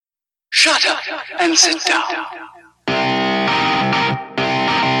Shut up and sit down.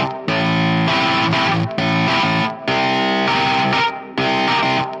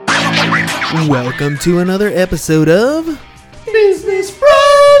 Welcome to another episode of Business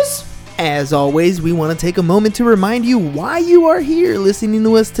Bros. As always, we want to take a moment to remind you why you are here listening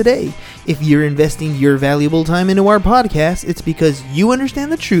to us today. If you're investing your valuable time into our podcast, it's because you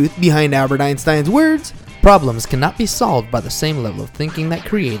understand the truth behind Albert Einstein's words. Problems cannot be solved by the same level of thinking that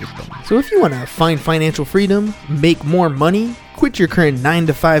created them. So if you want to find financial freedom, make more money, quit your current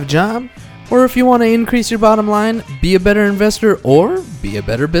 9-to-5 job, Or if you want to increase your bottom line, be a better investor, or be a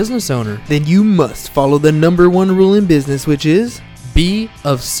better business owner, then you must follow the number one rule in business, which is be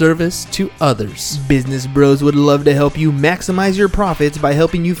of service to others. Business Bros would love to help you maximize your profits by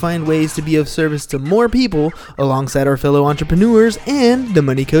helping you find ways to be of service to more people alongside our fellow entrepreneurs and the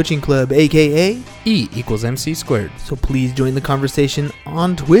Money Coaching Club, aka E equals MC squared. So please join the conversation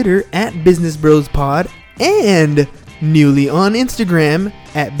on Twitter at Business Bros Pod and newly on Instagram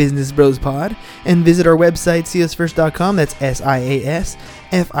at Business Bros Pod, and visit our website siasfirst.com. That's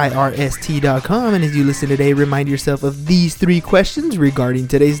SIASFIRST.com. And as you listen today, remind yourself of these 3 questions regarding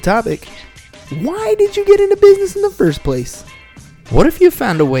today's topic. Why did you get into business in the first place? What if you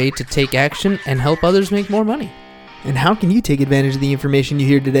found a way to take action and help others make more money? And how can you take advantage of the information you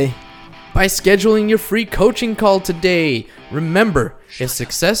hear today? By scheduling your free coaching call today. Remember, if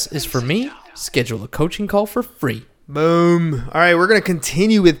success is for me, schedule a coaching call for free. Boom. All right, we're going to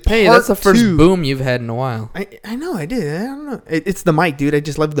continue with part 2. Hey, that's the first boom you've had in a while. I know, I did. I don't know. It's the mic, dude. I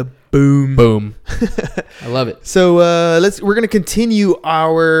just love the boom. Boom. I love it. So we're going to continue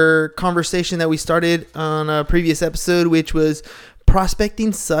our conversation that we started on a previous episode, which was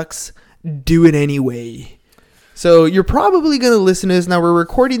prospecting sucks, do it anyway. So you're probably going to listen to this. Now, we're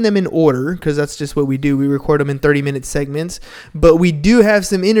recording them in order because that's just what we do. We record them in 30-minute segments. But we do have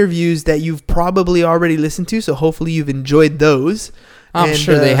some interviews that you've probably already listened to, so hopefully you've enjoyed those. I'm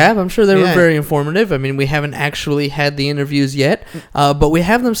sure they have. I'm sure they were very informative. I mean, we haven't actually had the interviews yet, but we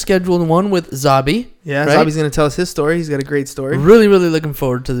have them scheduled, one with Zabi. Yeah, right? Zabi's going to tell us his story. He's got a great story. Really, really looking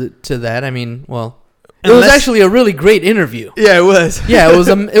forward to that. I mean, well... It was actually a really great interview. Yeah, it was. Yeah, it was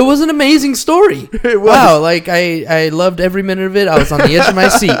an amazing story. It was. Wow, like I loved every minute of it. I was on the edge of my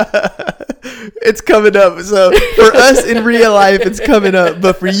seat. It's coming up. So for us in real life, it's coming up.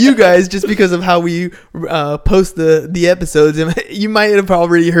 But for you guys, just because of how we post the episodes, you might have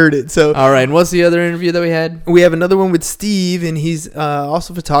already heard it. So all right, and what's the other interview that we had? We have another one with Steve, and he's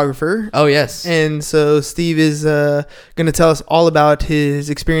also a photographer. Oh, yes. And so Steve is going to tell us all about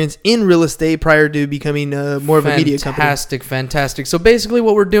his experience in real estate prior to becoming more of a media company. Fantastic. So basically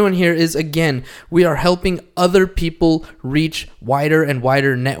what we're doing here is, again, we are helping other people reach wider and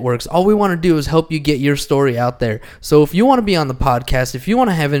wider networks. All we want to do is help you get your story out there. So if you want to be on the podcast, if you want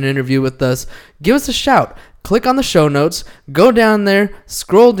to have an interview with us, give us a shout. Click on the show notes, go down there,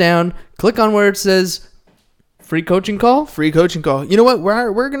 scroll down, click on where it says free coaching call. Free coaching call. You know what?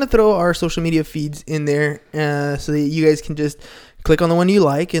 We're going to throw our social media feeds in there so that you guys can just click on the one you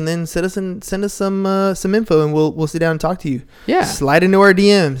like and then send us some info, and we'll sit down and talk to you. Yeah. Slide into our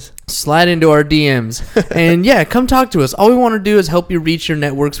DMs. And yeah, come talk to us. All we want to do is help you reach your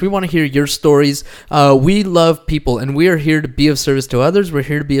networks. We want to hear your stories. We love people, and we are here to be of service to others. We're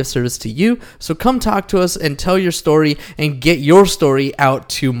here to be of service to you. So come talk to us and tell your story and get your story out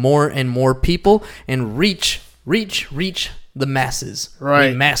to more and more people and reach the masses.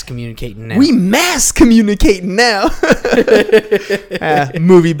 Right. We mass communicating now.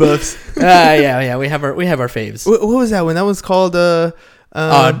 Movie buffs. Yeah. We have our faves. What was that one? That was called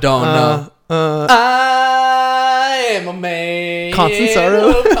don't know. I am a man. Constant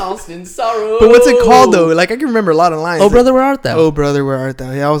Sorrow. Constant sorrow. But what's it called though? Like I can remember a lot of lines. Oh brother, where art thou? Oh brother, where art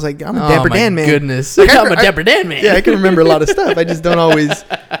thou? Yeah, I was like, I'm a Dapper Dan man. Goodness. Like, I'm a Dapper Dan man. Yeah, I can remember a lot of stuff. I just don't always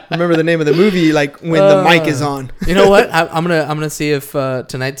remember the name of the movie, like when the mic is on. You know what? I'm gonna see if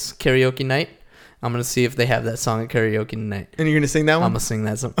tonight's karaoke night. I'm going to see if they have that song at karaoke tonight. And you're going to sing that one? I'm going to sing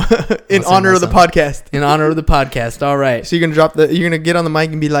that song. In honor of the podcast. In honor of the podcast. All right. So you're going to get on the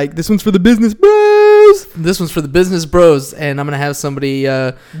mic and be like, this one's for the business bros. This one's for the business bros. And I'm going to have somebody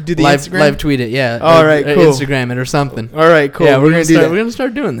do the live tweet it. Yeah. All right, cool. Instagram it or something. All right, cool. Yeah, we're going to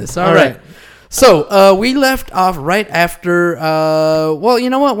start doing this. All right. So we left off right after, well, you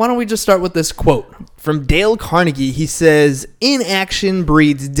know what? Why don't we just start with this quote? From Dale Carnegie. He says, inaction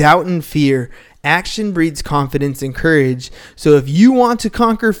breeds doubt and fear. Action breeds confidence and courage. So if you want to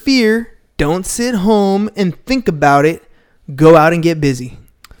conquer fear, don't sit home and think about it. Go out and get busy.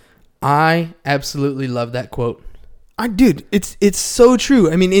 I absolutely love that quote. Dude, it's so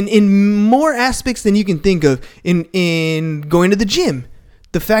true. I mean, in more aspects than you can think of. In going to the gym,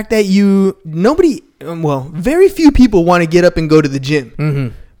 the fact that very few people want to get up and go to the gym,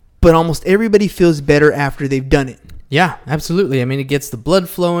 Mm-hmm. but almost everybody feels better after they've done it. Yeah, absolutely. I mean, it gets the blood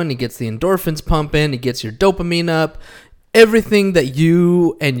flowing, it gets the endorphins pumping, it gets your dopamine up. Everything that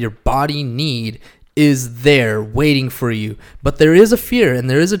you and your body need is there waiting for you. But there is a fear and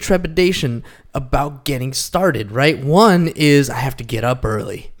there is a trepidation about getting started, right? One is I have to get up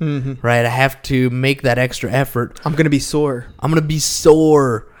early, right? I have to make that extra effort. I'm going to be sore. I'm going to be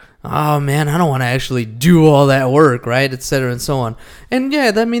sore. Oh man, I don't want to actually do all that work, right? Et cetera and so on. And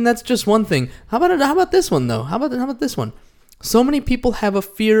yeah, I mean, that's just one thing. How about this one though? How about this one? So many people have a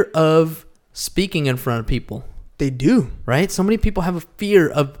fear of speaking in front of people. They do. Right? So many people have a fear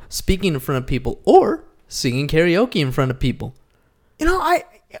of speaking in front of people or singing karaoke in front of people. You know,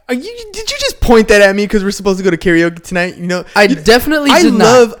 did you just point that at me because we're supposed to go to karaoke tonight? You know, I definitely did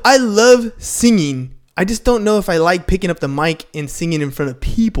not. I love singing. I just don't know if I like picking up the mic and singing in front of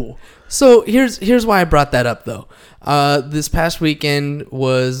people. So here's why I brought that up though. This past weekend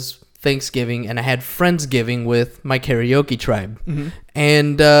was Thanksgiving and I had Friendsgiving with my karaoke tribe. Mm-hmm.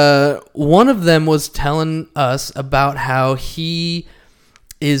 And one of them was telling us about how he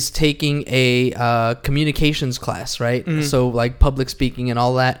is taking a communications class, right? Mm-hmm. So like public speaking and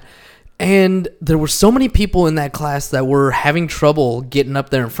all that. And there were so many people in that class that were having trouble getting up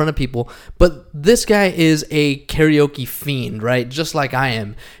there in front of people. But this guy is a karaoke fiend, right? Just like I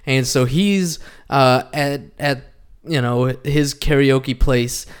am. And so he's at his karaoke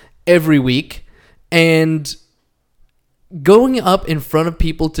place every week, and going up in front of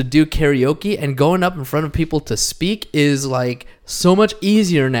people to do karaoke and going up in front of people to speak is like so much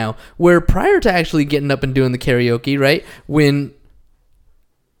easier now, where prior to actually getting up and doing the karaoke, right, when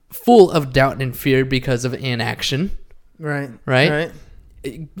full of doubt and fear because of inaction, right,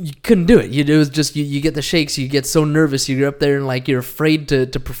 you couldn't do it. It was just you get the shakes, you get so nervous, you get up there and like you're afraid to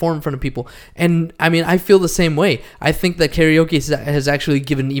perform in front of people. And I mean, I feel the same way. I think that karaoke has actually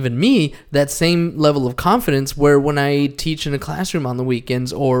given even me that same level of confidence, where when I teach in a classroom on the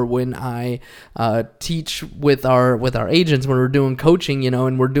weekends, or when I teach with our agents, when we're doing coaching,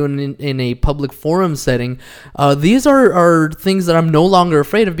 and we're doing it in a public forum setting, these are things that I'm no longer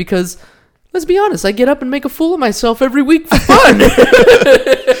afraid of, because let's be honest, I get up and make a fool of myself every week for fun.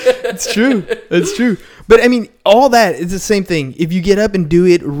 It's true. It's true. But I mean, all that is the same thing. If you get up and do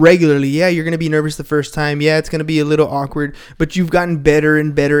it regularly, yeah, you're going to be nervous the first time. Yeah, it's going to be a little awkward, but you've gotten better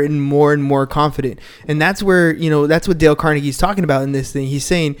and better and more confident. And that's where, that's what Dale Carnegie's talking about in this thing. He's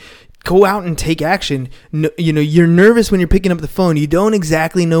saying, go out and take action. You're nervous when you're picking up the phone. You don't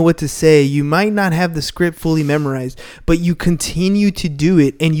exactly know what to say. You might not have the script fully memorized, but you continue to do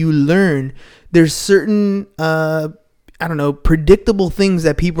it and you learn. There's certain, predictable things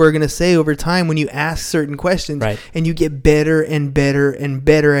that people are going to say over time when you ask certain questions, right, and you get better and better and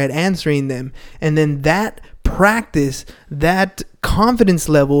better at answering them. And then that practice, that confidence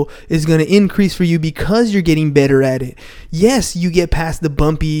level is going to increase for you because you're getting better at it. Yes, you get past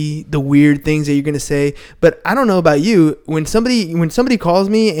the weird things that you're going to say, but I don't know about you. When somebody calls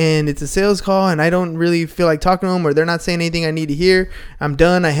me and it's a sales call and I don't really feel like talking to them, or they're not saying anything I need to hear, I'm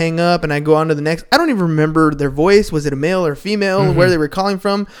done. I hang up and I go on to the next. I don't even remember their voice. Was it a male or female? Where they were calling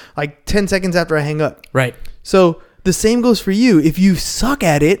from? Like 10 seconds after I hang up. Right. So the same goes for you. If you suck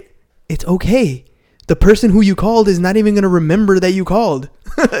at it, it's okay. The person who you called is not even going to remember that you called.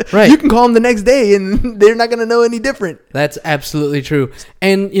 Right. You can call them the next day and they're not going to know any different. That's absolutely true.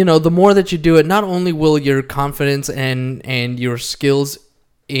 And, the more that you do it, not only will your confidence and your skills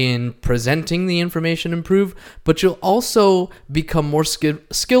in presenting the information improve, but you'll also become more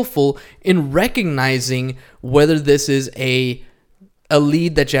skillful in recognizing whether this is a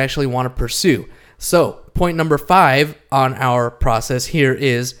lead that you actually want to pursue. So, point number 5 on our process here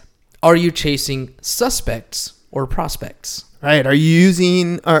is, are you chasing suspects or prospects? Right. Are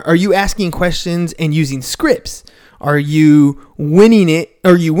you asking questions and using scripts? Are you winning it?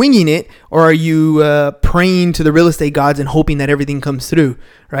 Are you winging it? Or are you praying to the real estate gods and hoping that everything comes through?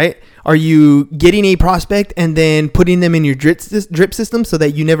 Right. Are you getting a prospect and then putting them in your drip system so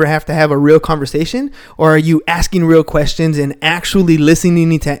that you never have to have a real conversation? Or are you asking real questions and actually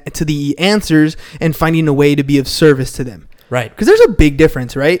listening to the answers and finding a way to be of service to them? Right. Because there's a big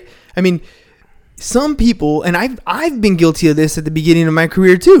difference, right? I mean, some people, and I've been guilty of this at the beginning of my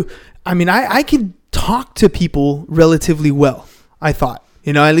career too. I mean, I could talk to people relatively well, I thought.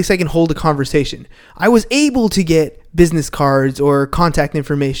 At least I can hold a conversation. I was able to get business cards or contact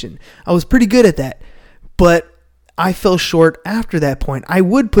information. I was pretty good at that. But I fell short after that point. I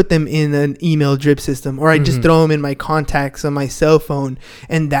would put them in an email drip system, or I'd just throw them in my contacts on my cell phone,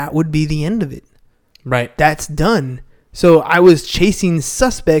 and that would be the end of it. Right. That's done. So I was chasing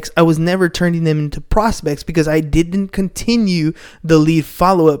suspects. I was never turning them into prospects because I didn't continue the lead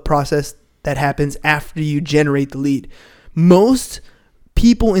follow-up process that happens after you generate the lead. Most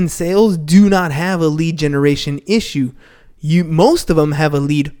people in sales do not have a lead generation issue. Most of them have a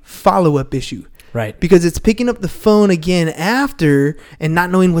lead follow-up issue. Right. Because it's picking up the phone again after and not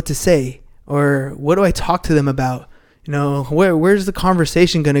knowing what to say, or what do I talk to them about? You know, where's the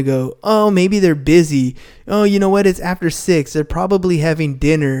conversation going to go? Oh, maybe they're busy. Oh, you know what? It's after 6. They're probably having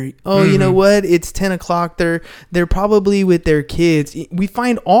dinner. Oh, you know what? It's 10 o'clock. They're probably with their kids. We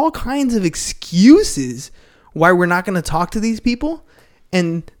find all kinds of excuses why we're not going to talk to these people,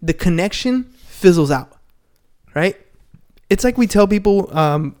 and the connection fizzles out, right? It's like we tell people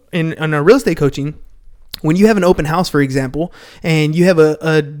in our real estate coaching, when you have an open house, for example, and you have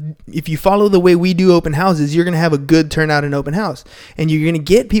if you follow the way we do open houses, you're going to have a good turnout in open house, and you're going to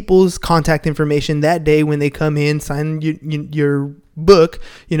get people's contact information that day when they come in, sign your book,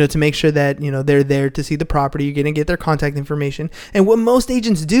 to make sure that, they're there to see the property. You're going to get their contact information. And what most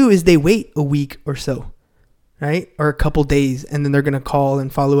agents do is they wait a week or so, right? Or a couple days, and then they're going to call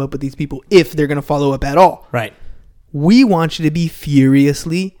and follow up with these people if they're going to follow up at all. Right. We want you to be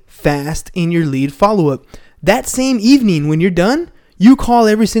furiously fast in your lead follow-up. That same evening when you're done, you call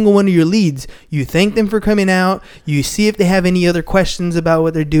every single one of your leads. You thank them for coming out. You see if they have any other questions about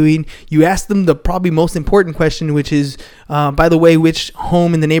what they're doing. You ask them the probably most important question, which is, by the way, which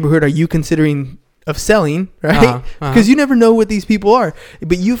home in the neighborhood are you considering of selling, right? Because you never know what these people are.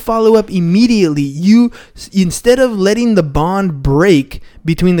 But you follow up immediately. You, instead of letting the bond break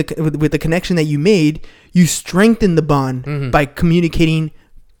between with the connection that you made, you strengthen the bond by communicating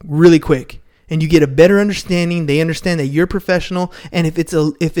really quick, and you get a better understanding. They understand that you're professional, and if it's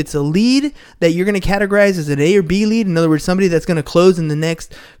a lead that you're going to categorize as an A or B lead, in other words, somebody that's going to close in the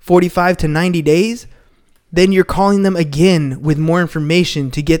next 45 to 90 days, then you're calling them again with more information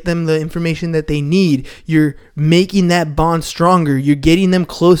to get them the information that they need. You're making that bond stronger. You're getting them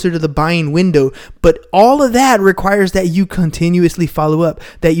closer to the buying window. But all of that requires that you continuously follow up,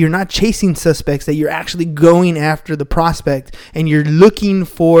 that you're not chasing suspects, that you're actually going after the prospect, and you're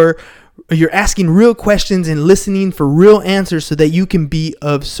asking real questions and listening for real answers so that you can be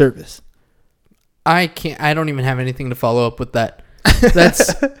of service. I don't even have anything to follow up with that.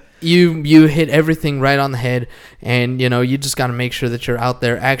 That's you hit everything right on the head, and you just got to make sure that you're out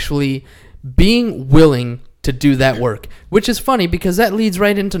there actually being willing to do that work, which is funny because that leads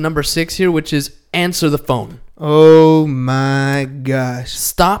right into number 6 here, which is answer the phone. Oh my gosh.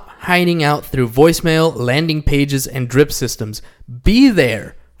 Stop hiding out through voicemail, landing pages, and drip systems. Be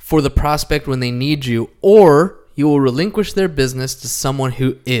there for the prospect when they need you, or you will relinquish their business to someone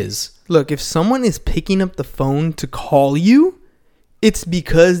who is. Look, if someone is picking up the phone to call you, it's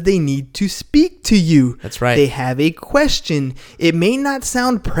because they need to speak to you. That's right. They have a question. It may not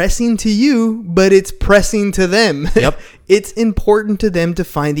sound pressing to you, but it's pressing to them. Yep. It's important to them to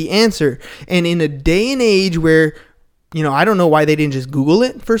find the answer. And in a day and age where, I don't know why they didn't just Google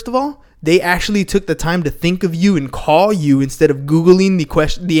it, first of all. They actually took the time to think of you and call you instead of Googling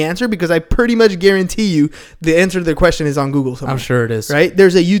the answer, because I pretty much guarantee you the answer to their question is on Google somewhere. I'm sure it is. Right?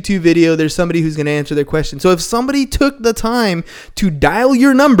 There's a YouTube video. There's somebody who's going to answer their question. So if somebody took the time to dial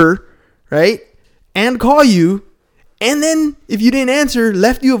your number, right, and call you, and then if you didn't answer,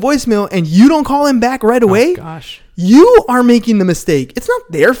 left you a voicemail, and you don't call him back right away, gosh, you are making the mistake. It's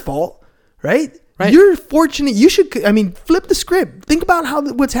not their fault, right? Right. You're fortunate. You should, flip the script. Think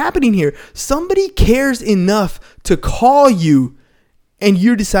about what's happening here. Somebody cares enough to call you, and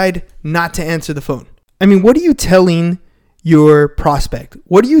you decide not to answer the phone. What are you telling your prospect?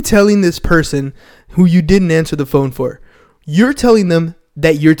 What are you telling this person who you didn't answer the phone for? You're telling them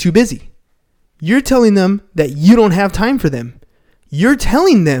that you're too busy. You're telling them that you don't have time for them. You're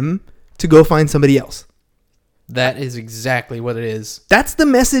telling them to go find somebody else. That is exactly what it is. That's the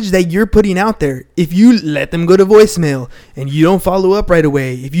message that you're putting out there. If you let them go to voicemail and you don't follow up right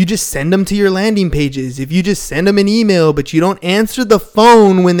away, if you just send them to your landing pages, if you just send them an email but you don't answer the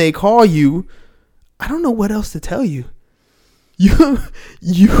phone when they call you, I don't know what else to tell you.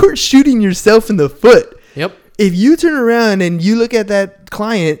 You're shooting yourself in the foot. Yep. If you turn around and you look at that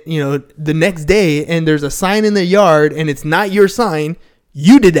client, the next day, and there's a sign in their yard and it's not your sign,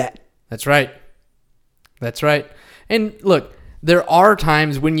 you did that. That's right. That's right. And look, there are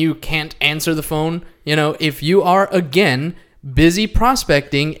times when you can't answer the phone. If you are, again, busy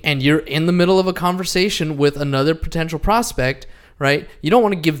prospecting and you're in the middle of a conversation with another potential prospect, right? You don't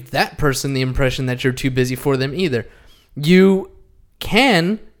want to give that person the impression that you're too busy for them either. You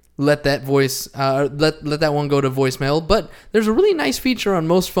can let that let that one go to voicemail. But there's a really nice feature on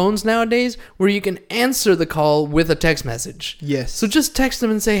most phones nowadays where you can answer the call with a text message. Yes. So just text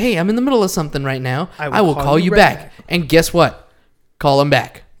them and say, hey, I'm in the middle of something right now. I will call you back. And guess what? Call them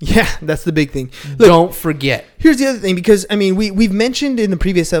back. Yeah, that's the big thing. Look, Don't forget. here's the other thing, because I mean, we've mentioned in the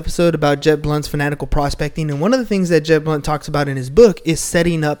previous episode about Jeb Blunt's fanatical prospecting, and one of the things that Jeb Blunt talks about in his book is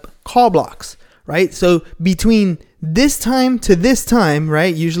setting up call blocks, right? So between this time to this time,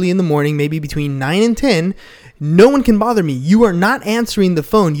 right, usually in the morning, maybe between 9 and 10, no one can bother me. You are not answering the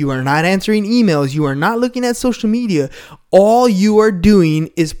phone. You are not answering emails. You are not looking at social media. All you are doing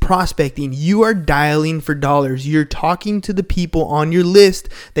is prospecting. You are dialing for dollars. You're talking to the people on your list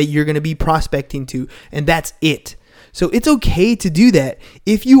that you're going to be prospecting to, and that's it. So it's okay to do that.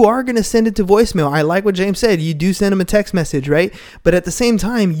 If you are going to send it to voicemail, I like what James said. You do send them a text message, right? But at the same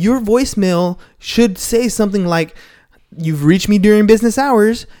time, your voicemail should say something like, you've reached me during business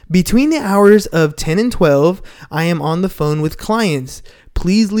hours. Between the hours of 10 and 12, I am on the phone with clients.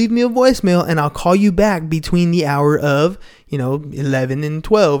 Please leave me a voicemail and I'll call you back between the hour of, 11 and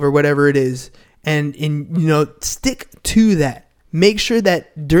 12 or whatever it is. And stick to that. Make sure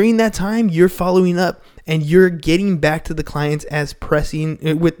that during that time you're following up and you're getting back to the clients as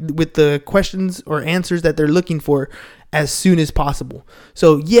pressing with the questions or answers that they're looking for as soon as possible.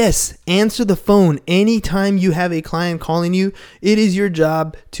 So yes, answer the phone anytime you have a client calling you. It is your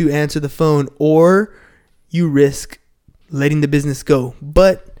job to answer the phone, or you risk letting the business go.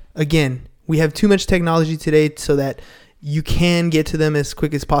 But again, we have too much technology today so that you can get to them as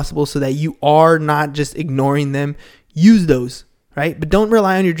quick as possible, so that you are not just ignoring them. Use those. Right? But don't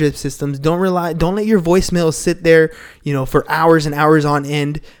rely on your drip systems. Don't let your voicemails sit there, for hours and hours on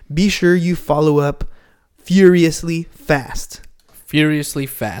end. Be sure you follow up furiously fast. Furiously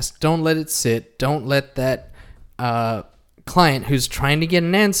fast. Don't let it sit. Don't let that client who's trying to get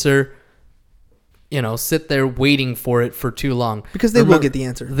an answer, sit there waiting for it for too long. Because they will get the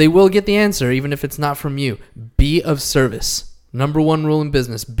answer. They will get the answer, even if it's not from you. Be of service. Number one rule in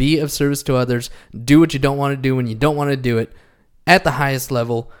business. Be of service to others. Do what you don't want to do when you don't want to do it. At the highest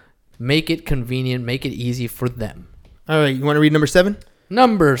level, make it convenient, make it easy for them. All right, you want to read number 7?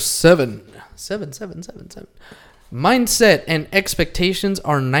 Number 7. 7. Mindset and expectations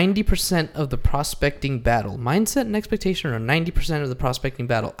are 90% of the prospecting battle. Mindset and expectation are 90% of the prospecting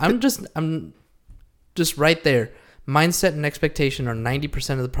battle. I'm just right there. Mindset and expectation are 90%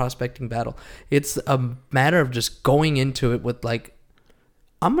 of the prospecting battle. It's a matter of just going into it with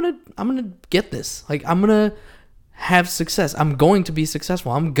I'm gonna get this. I'm gonna have success. I'm going to be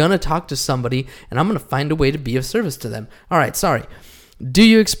successful. I'm going to talk to somebody and I'm going to find a way to be of service to them. All right, sorry. Do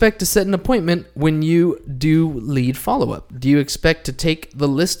you expect to set an appointment when you do lead follow-up? Do you expect to take the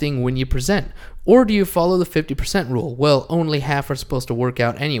listing when you present? Or do you follow the 50% rule? Well, only half are supposed to work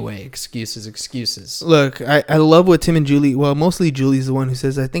out anyway. Excuses. Look, I love what Tim and Julie, well, mostly Julie's the one who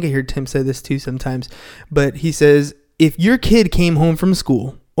says, I think I hear Tim say this too sometimes, but he says, if your kid came home from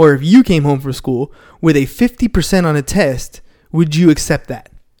school, or if you came home from school with a 50% on a test, would you accept that?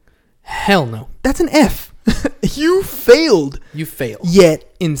 Hell no. That's an F. You failed. You failed. Yet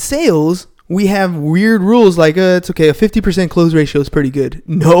in sales, we have weird rules like it's okay, a 50% close ratio is pretty good.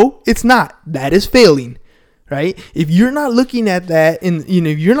 No, it's not. That is failing, right? If you're not looking at that and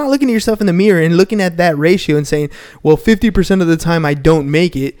if you're not looking at yourself in the mirror and looking at that ratio and saying, well, 50% of the time I don't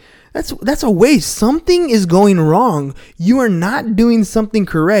make it, that's a waste. Something is going wrong. You are not doing something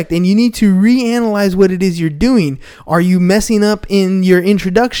correct, and you need to reanalyze what it is you're doing. Are you messing up in your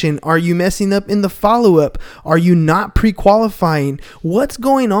introduction? Are you messing up in the follow-up? Are you not pre-qualifying? What's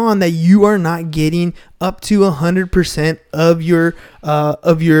going on that you are not getting up to 100% of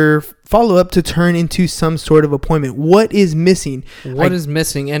your follow-up to turn into some sort of appointment? What is missing? What is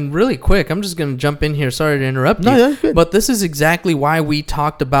missing? And really quick, I'm just going to jump in here. Sorry to interrupt you. No, that's good. But this is exactly why we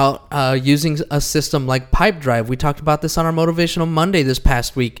talked about using a system like Pipedrive. We talked about this on our Motivational Monday this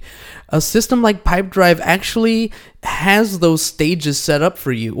past week. A system like Pipedrive actually has those stages set up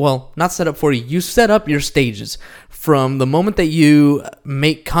for you. Well, not set up for you. You set up your stages from the moment that you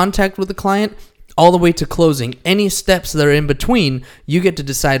make contact with the client all the way to closing. Any steps that are in between, you get to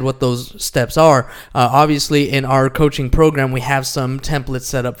decide what those steps are. Obviously, in our coaching program, we have some templates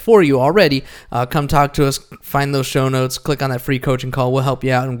set up for you already. Come talk to us, find those show notes, click on that free coaching call. We'll help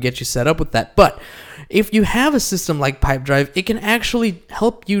you out and get you set up with that. But if you have a system like Pipedrive, it can actually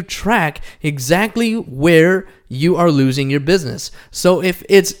help you track exactly where you are losing your business. So if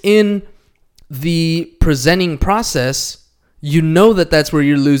it's in the presenting process, you know that that's where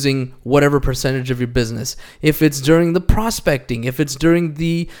you're losing whatever percentage of your business. If it's during the prospecting, if it's during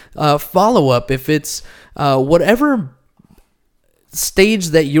the follow-up, if it's whatever stage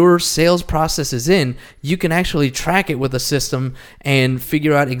that your sales process is in, you can actually track it with a system and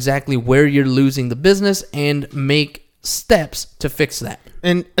figure out exactly where you're losing the business and make steps to fix that.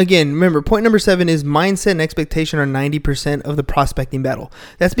 And again, remember, point number 7 is mindset and expectation are 90% of the prospecting battle.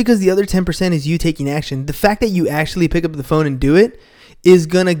 That's because the other 10% is you taking action. The fact that you actually pick up the phone and do it is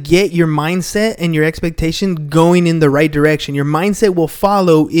going to get your mindset and your expectation going in the right direction. Your mindset will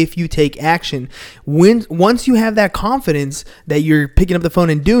follow if you take action. Once you have that confidence that you're picking up the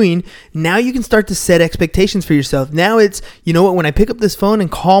phone and doing, now you can start to set expectations for yourself. Now it's, you know what, when I pick up this phone and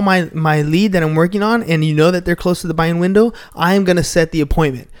call my lead that I'm working on, and you know that they're close to the buying window, I am going to set the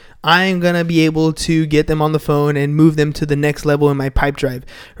appointment. I'm going to be able to get them on the phone and move them to the next level in my pipe drive,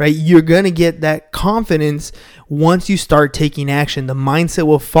 right? You're going to get that confidence once you start taking action. The mindset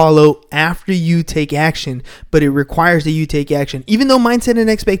will follow after you take action, but it requires that you take action. Even though mindset and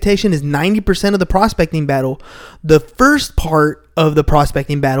expectation is 90% of the prospecting battle, the first part of the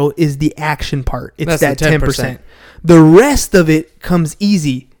prospecting battle is the action part. It's That's that the 10%. The rest of it comes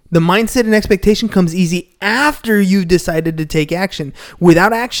easy. The mindset and expectation comes easy after you've decided to take action.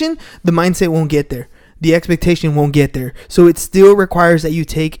 Without action, the mindset won't get there. The expectation won't get there. So it still requires that you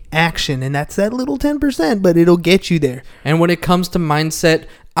take action. And that's that little 10%, but it'll get you there. And when it comes to mindset,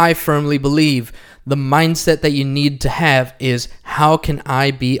 I firmly believe the mindset that you need to have is, how can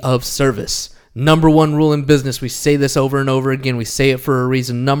I be of service? Number one rule in business, we say this over and over again, we say it for a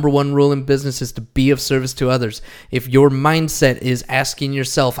reason. Number one rule in business is to be of service to others. If your mindset is asking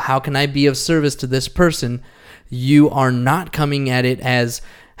yourself, how can I be of service to this person? You are not coming at it as,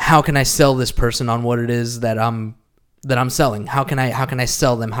 how can I sell this person on what it is that I'm selling? How can I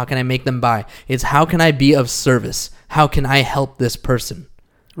sell them? How can I make them buy? It's, how can I be of service? How can I help this person?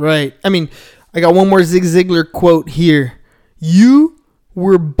 Right. I mean, I got one more Zig Ziglar quote here. You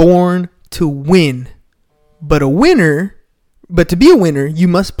were born to win, but to be a winner, you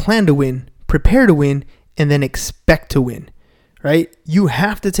must plan to win, prepare to win, and then expect to win, right? You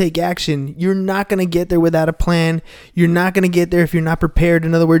have to take action. You're not going to get there without a plan. You're not going to get there if you're not prepared.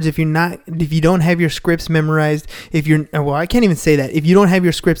 In other words, if you don't have your scripts memorized, if you don't have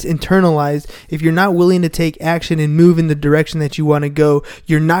your scripts internalized, if you're not willing to take action and move in the direction that you want to go,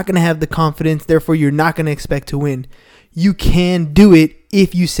 you're not going to have the confidence. Therefore, you're not going to expect to win. You can do it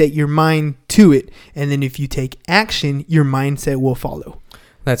if you set your mind to it. And then if you take action, your mindset will follow.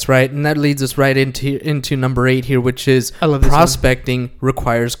 That's right. And that leads us right into number 8 here, which is, I love this prospecting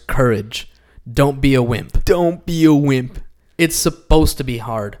requires courage. Don't be a wimp. Don't be a wimp. It's supposed to be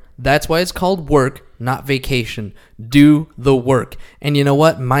hard. That's why it's called work, not vacation. Do the work. And you know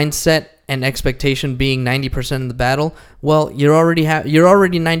what? Mindset and expectation being 90% of the battle, well, you're already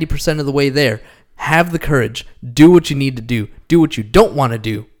 90% of the way there. Have the courage. Do what you need to do. Do what you don't want to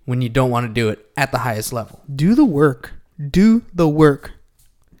do when you don't want to do it at the highest level. Do the work. Do the work.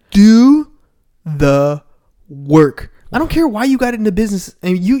 Do the work. I don't care why you got into business.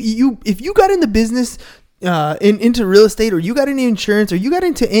 I mean, if you got into business, into real estate, or you got into insurance, or you got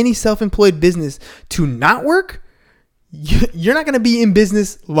into any self-employed business to not work, you're not going to be in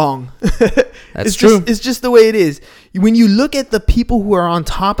business long. That's true. It's just the way it is. When you look at the people who are on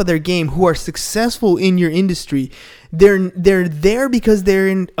top of their game, who are successful in your industry, they're there because they're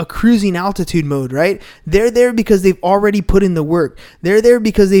in a cruising altitude mode, right? They're there because they've already put in the work. They're there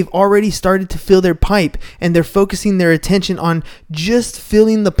because they've already started to fill their pipe, and they're focusing their attention on just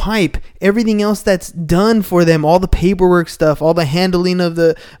filling the pipe. Everything else that's done for them, all the paperwork stuff, all the handling of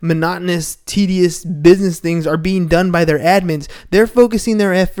the monotonous, tedious business things are being done by their admins. They're focusing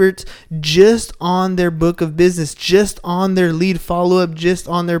their efforts just on their book of business, just on their lead follow-up, just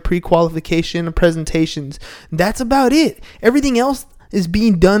on their pre-qualification and presentations. That's about it. Everything else is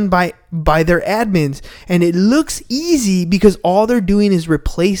being done by their admins, and it looks easy because all they're doing is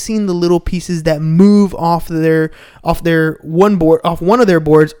replacing the little pieces that move off one of their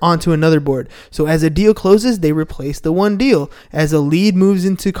boards onto another board. So as a deal closes, they replace the one deal. As a lead moves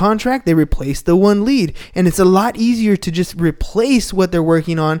into contract, they replace the one lead. And it's a lot easier to just replace what they're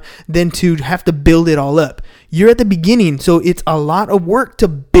working on than to have to build it all up. You're at the beginning, so it's a lot of work to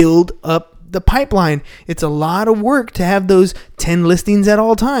build up the pipeline. It's a lot of work to have those 10 listings at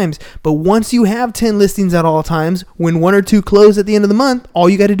all times. But once you have 10 listings at all times, when 1 or 2 close at the end of the month, all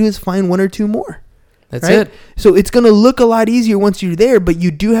you got to do is find 1 or 2 more. That's right? it. So it's going to look a lot easier once you're there, but you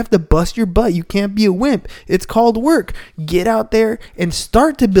do have to bust your butt. You can't be a wimp. It's called work. Get out there and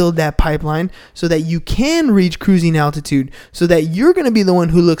start to build that pipeline so that you can reach cruising altitude, so that you're going to be the one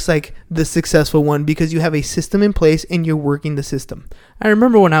who looks like the successful one because you have a system in place and you're working the system. I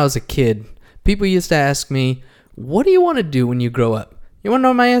remember when I was a kid, people used to ask me, what do you want to do when you grow up? You want to know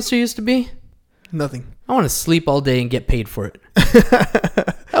what my answer used to be? Nothing. I want to sleep all day and get paid for it.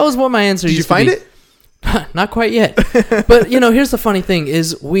 That was what my answer Did you used to find be. it? Not quite yet. But, here's the funny thing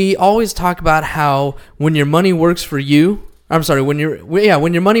is we always talk about how when your money works for you, when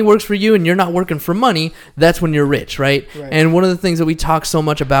your money works for you and you're not working for money, that's when you're rich, right? And one of the things that we talk so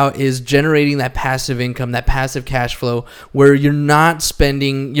much about is generating that passive income, that passive cash flow, where you're not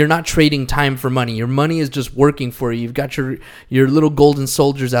trading time for money. Your money is just working for you. You've got your little golden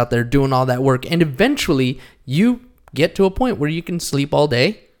soldiers out there doing all that work. And eventually you get to a point where you can sleep all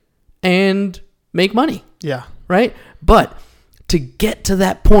day and make money. Yeah. Right? But to get to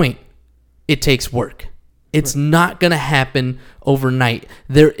that point, it takes work. It's not going to happen overnight.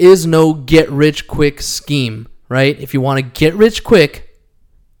 There is no get rich quick scheme, right? If you want to get rich quick,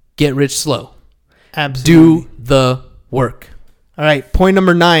 get rich slow. Absolutely. Do the work. All right. Point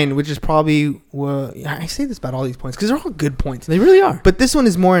number 9, which is probably, I say this about all these points because they're all good points. They really are. But this one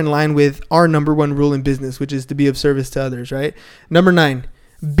is more in line with our number 1 rule in business, which is to be of service to others, right? Number 9,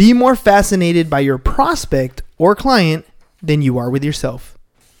 be more fascinated by your prospect or client than you are with yourself.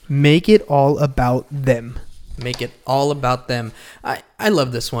 Make it all about them. Make it all about them. I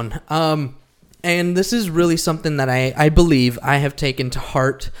love this one. And this is really something that I believe I have taken to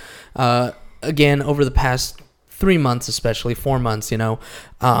heart, again, over the past 3 months, especially 4 months,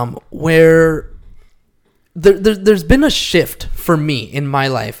 where there's been a shift for me in my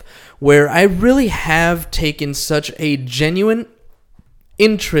life where I really have taken such a genuine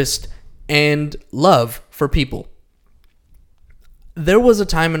interest and love for people. There was a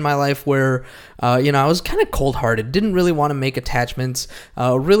time in my life where, I was kind of cold-hearted, didn't really want to make attachments,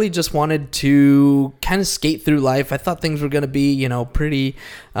 really just wanted to kind of skate through life. I thought things were going to be, pretty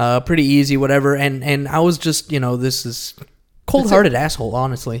easy, whatever. And I was just, this is cold-hearted asshole,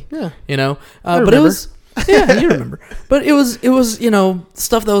 honestly. Yeah. But it was, yeah, you remember. But it was,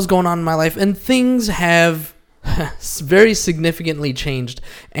 stuff that was going on in my life, and things have very significantly changed.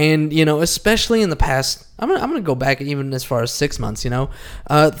 And especially in the past, I'm gonna go back even as far as 6 months.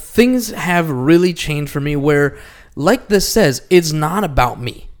 Things have really changed for me where, like this says, it's not about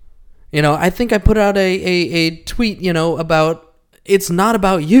me. I think I put out a tweet about it's not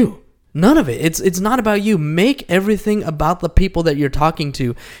about you. None of it. It's not about you. Make everything about the people that you're talking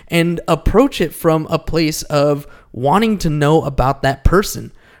to and approach it from a place of wanting to know about that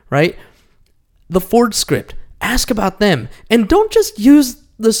person, right? The Ford script. Ask about them. And don't just use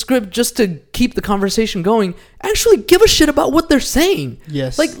the script just to keep the conversation going. Actually give a shit about what they're saying.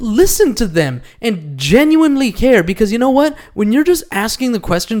 Yes. Like, listen to them and genuinely care, because you know what? When you're just asking the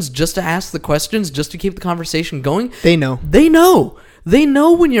questions just to ask the questions, just to keep the conversation going, They know. They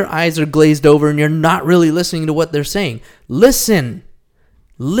know when your eyes are glazed over and you're not really listening to what they're saying. Listen.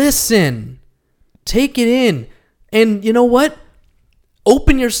 Take it in. And you know what?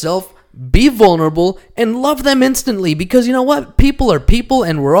 Open yourself, be vulnerable, and love them instantly, because you know what? People are people,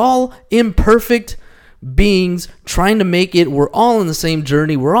 and we're all imperfect beings trying to make it. We're all on the same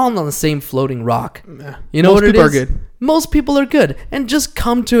journey. We're all on the same floating rock. You know what it is? Most people are good. Most people are good. And just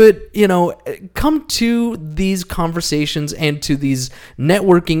come to it, come to these conversations and to these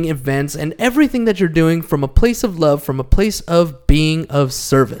networking events and everything that you're doing from a place of love, from a place of being of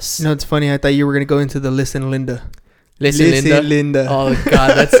service. It's funny. I thought you were going to go into the Listen, Linda. Listen, Linda. Oh,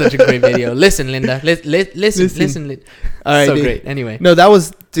 God, that's such a great video. Listen, Linda. Listen, Linda. All right, so dude. great. Anyway. No, that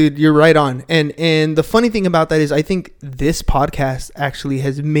was, dude, you're right on. And the funny thing about that is I think this podcast actually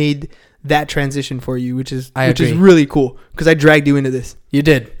has made that transition for you, which is really cool, because I dragged you into this. You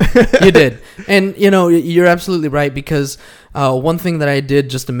did. And, you're absolutely right, because one thing that I did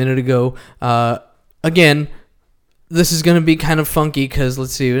just a minute ago, again, this is going to be kind of funky because,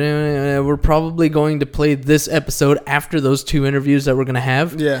 let's see, we're probably going to play this episode after those 2 interviews that we're going to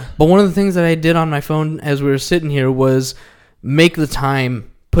have. Yeah. But one of the things that I did on my phone as we were sitting here was make the time,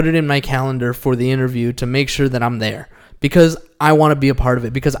 put it in my calendar for the interview to make sure that I'm there, because I want to be a part of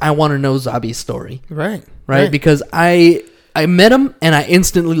it, because I want to know Zabi's story. Right. Because I met him and I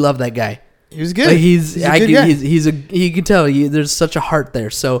instantly love that guy. He was good. Like you can tell there's such a heart there.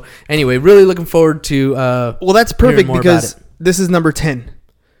 So anyway, really looking forward to. Well, that's perfect, because this is number 10,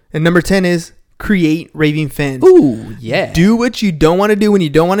 and number 10 is create raving fans. Ooh, yeah. Do what you don't want to do when you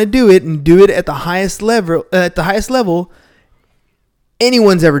don't want to do it, and do it at the highest level.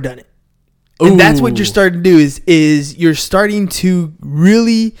 Anyone's ever done it. And that's what you're starting to do is you're starting to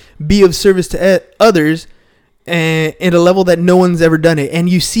really be of service to others. and at a level that no one's ever done it. And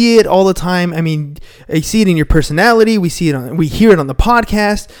you see it all the time. I mean, you see it in your personality. We hear it on the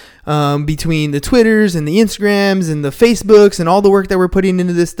podcast, between the Twitters and the Instagrams and the Facebooks and all the work that we're putting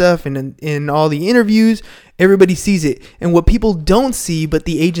into this stuff, and in all the interviews. Everybody sees it. And what people don't see, but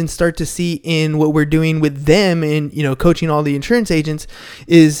the agents start to see in what we're doing with them and, coaching all the insurance agents,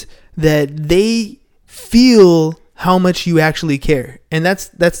 is that they feel how much you actually care. And that's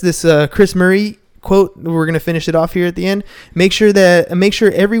this Chris Murray quote. We're going to finish it off here at the end. Make sure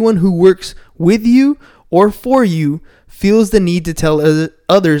everyone who works with you or for you feels the need to tell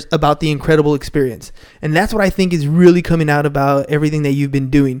others about the incredible experience. And that's what I think is really coming out about everything that you've been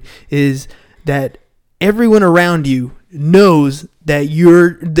doing, is that everyone around you knows that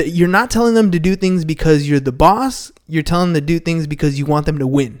you're not telling them to do things because you're the boss. You're telling them to do things because you want them to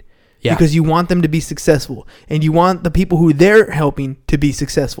win. Yeah. Because you want them to be successful, and you want the people who they're helping to be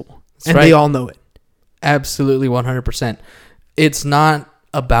successful. That's and right. They all know it. Absolutely, 100%. It's not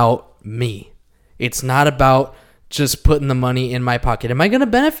about me. It's not about just putting the money in my pocket. Am I going to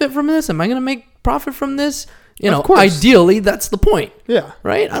benefit from this? Am I going to make profit from this? Of course. Ideally, that's the point. Yeah.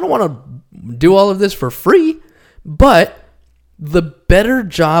 Right? I don't want to do all of this for free, but the better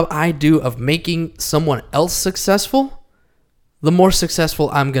job I do of making someone else successful, the more successful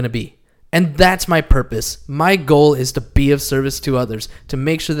I'm going to be. And that's my purpose. My goal is to be of service to others, to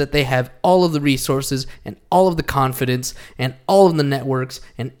make sure that they have all of the resources and all of the confidence and all of the networks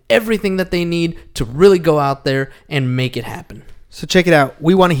and everything that they need to really go out there and make it happen. So check it out.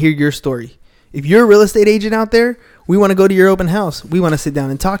 We want to hear your story. If you're a real estate agent out there, we want to go to your open house. We want to sit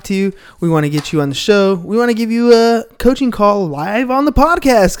down and talk to you. We want to get you on the show. We want to give you a coaching call live on the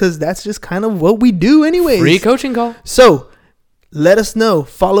podcast, because that's just kind of what we do anyways. Free coaching call. So let us know.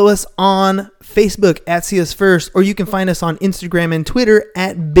 Follow us on Facebook at See Us First, or you can find us on Instagram and Twitter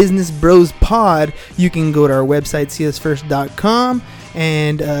at Business Bros Pod. You can go to our website, seeusfirst.com,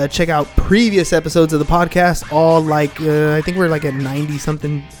 and check out previous episodes of the podcast. All I think we're like at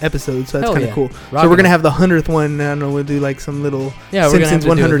 90-something episodes, so that's kind of cool. So we're going to have the 100th one. I don't know, we'll do like some little Simpsons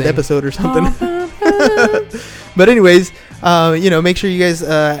 100 episode or something. But anyways, make sure you guys,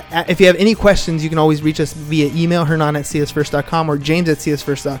 if you have any questions, you can always reach us via email, hernan@seeusfirst.com or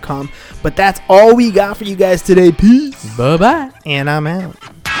james@seeusfirst.com. But that's all we got for you guys today. Peace. Bye-bye. And I'm out.